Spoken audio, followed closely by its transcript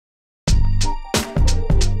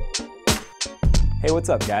Hey, what's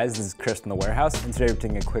up guys? This is Chris from the warehouse, and today we're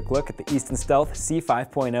taking a quick look at the Easton Stealth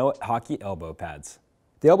C5.0 hockey elbow pads.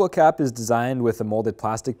 The elbow cap is designed with a molded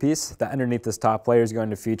plastic piece that underneath this top layer is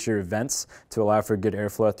going to feature vents to allow for good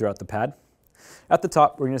airflow throughout the pad. At the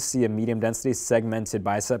top, we're going to see a medium density segmented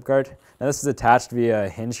bicep guard. Now this is attached via a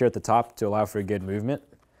hinge here at the top to allow for good movement.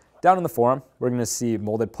 Down in the forearm, we're going to see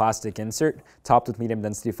molded plastic insert topped with medium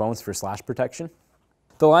density foams for slash protection.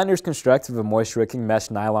 The liner is constructed of a moisture-wicking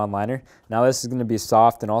mesh nylon liner. Now this is going to be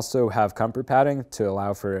soft and also have comfort padding to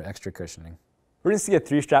allow for extra cushioning. We're going to see a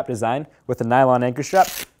 3-strap design with a nylon anchor strap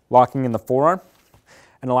locking in the forearm,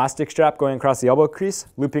 an elastic strap going across the elbow crease,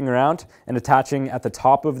 looping around and attaching at the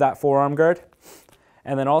top of that forearm guard.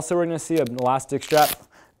 And then also we're going to see an elastic strap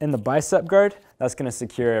in the bicep guard that's going to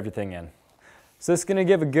secure everything in. So this is going to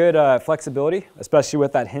give a good flexibility, especially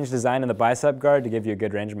with that hinge design in the bicep guard to give you a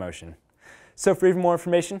good range of motion. So for even more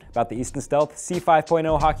information about the Easton Stealth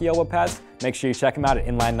C5.0 hockey elbow pads, make sure you check them out at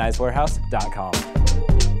inlinenicewarehouse.com.